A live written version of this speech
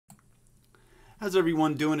How's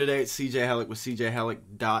everyone doing today? It's CJ Halleck with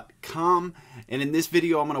cjhalleck.com, and in this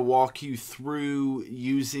video I'm going to walk you through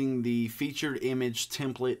using the featured image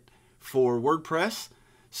template for WordPress.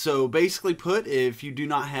 So basically put, if you do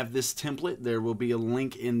not have this template, there will be a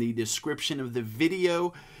link in the description of the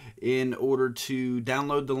video in order to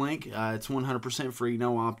download the link. It's 100% free,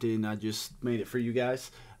 no opt-in. I just made it for you guys.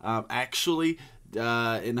 Actually,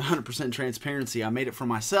 in 100% transparency, I made it for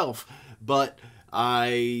myself, but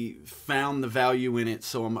I found the value in it,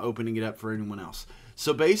 so I'm opening it up for anyone else.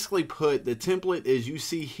 So basically put, the template, as you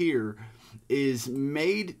see here, is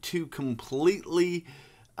made to completely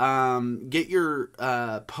get your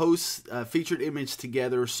post featured image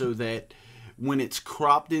together so that when it's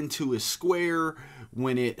cropped into a square,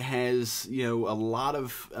 when it has, you know, a lot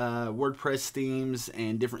of WordPress themes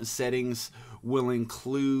and different settings will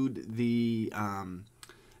include the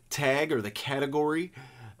tag or the category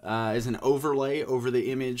as an overlay over the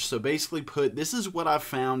image. So basically put, this is what I've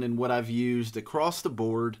found and what I've used across the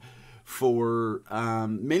board for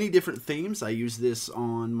many different themes. I use this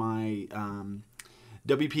on my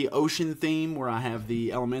WP Ocean theme, where I have the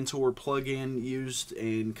Elementor plugin used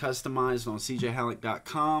and customized on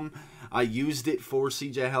cjhalleck.com. I used it for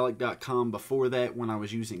cjhalleck.com before that when I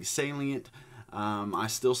was using Salient. I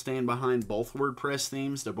still stand behind both WordPress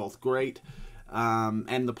themes. They're both great.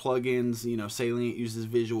 And the plugins, you know, Salient uses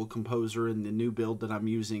Visual Composer, and the new build that I'm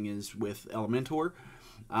using is with Elementor.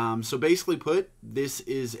 So basically put, this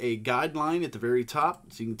is a guideline at the very top,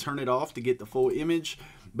 so you can turn it off to get the full image,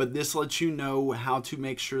 but this lets you know how to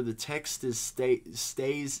make sure the text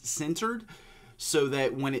stays centered, so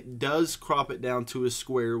that when it does crop it down to a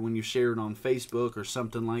square, when you share it on Facebook or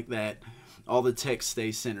something like that, all the text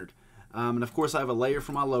stays centered. And of course I have a layer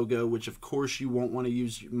for my logo, which of course you won't want to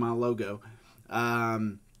use my logo.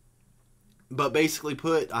 But basically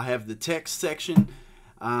put, I have the text section,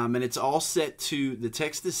 and it's all set to, the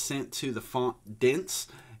text is sent to the font dense.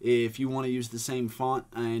 If you want to use the same font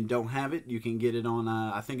and don't have it, you can get it on,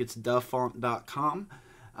 I think it's duffont.com.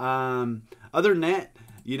 Other than that,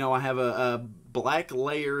 you know, I have a black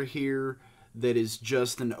layer here that is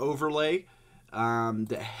just an overlay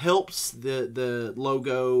that helps the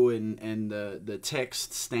logo and the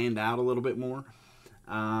text stand out a little bit more.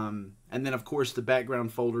 And then of course the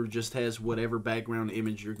background folder just has whatever background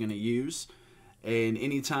image you're going to use. And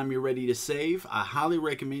anytime you're ready to save, I highly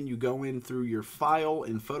recommend you go in through your file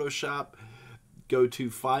in Photoshop, go to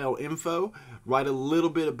File Info, write a little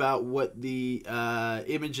bit about what the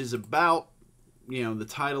image is about, you know, the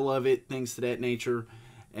title of it, things to that nature.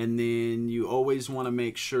 And then you always want to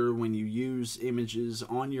make sure when you use images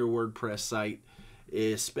on your WordPress site,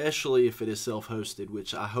 especially if it is self-hosted,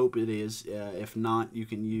 which I hope it is. If not, you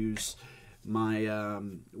can use my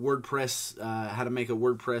WordPress, how to make a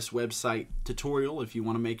WordPress website tutorial if you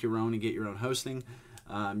want to make your own and get your own hosting.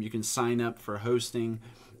 You can sign up for hosting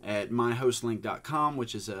at myhostlink.com,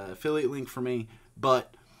 which is an affiliate link for me.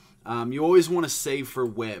 But you always want to save for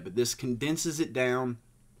web. This condenses it down.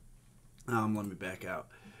 Let me back out.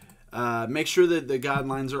 Make sure that the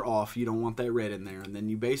guidelines are off. You don't want that red in there. And then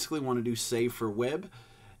you basically want to do save for web.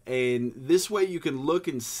 And this way you can look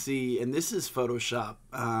and see, and this is Photoshop.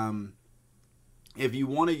 If you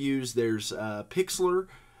want to use, there's Pixlr,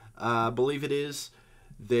 I believe it is,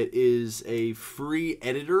 that is a free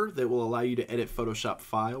editor that will allow you to edit Photoshop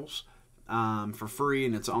files for free,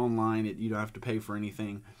 and it's online. You don't have to pay for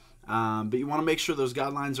anything. But you want to make sure those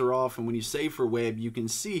guidelines are off, and when you save for web, you can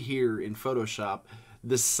see here in Photoshop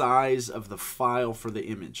the size of the file for the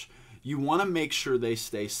image. You want to make sure they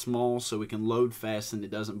stay small so it can load fast and it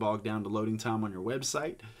doesn't bog down to loading time on your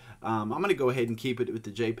website. I'm going to go ahead and keep it with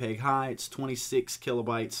the JPEG high. It's 26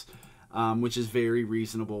 kilobytes, which is very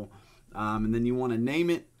reasonable. And then you want to name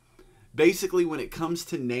it. Basically, when it comes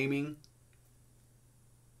to naming,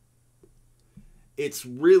 it's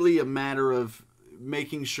really a matter of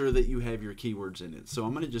making sure that you have your keywords in it. So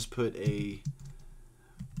I'm going to just put a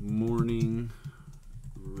morning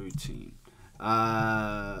routine.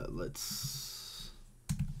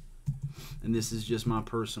 And this is just my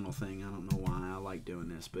personal thing. I don't know why I like doing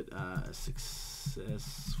this, but a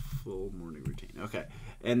successful morning routine. Okay,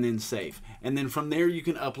 and then save. And then from there you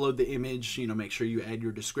can upload the image, you know, make sure you add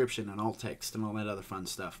your description and alt text and all that other fun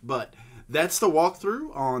stuff. But that's the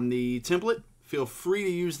walkthrough on the template. Feel free to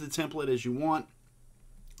use the template as you want.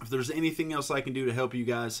 If there's anything else I can do to help you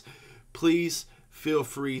guys, please feel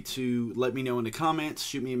free to let me know in the comments.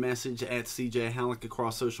 Shoot me a message at CJ Halleck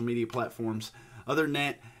across social media platforms. Other than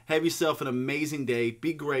that, have yourself an amazing day.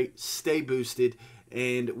 Be great. Stay boosted.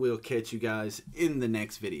 And we'll catch you guys in the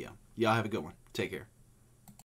next video. Y'all have a good one. Take care.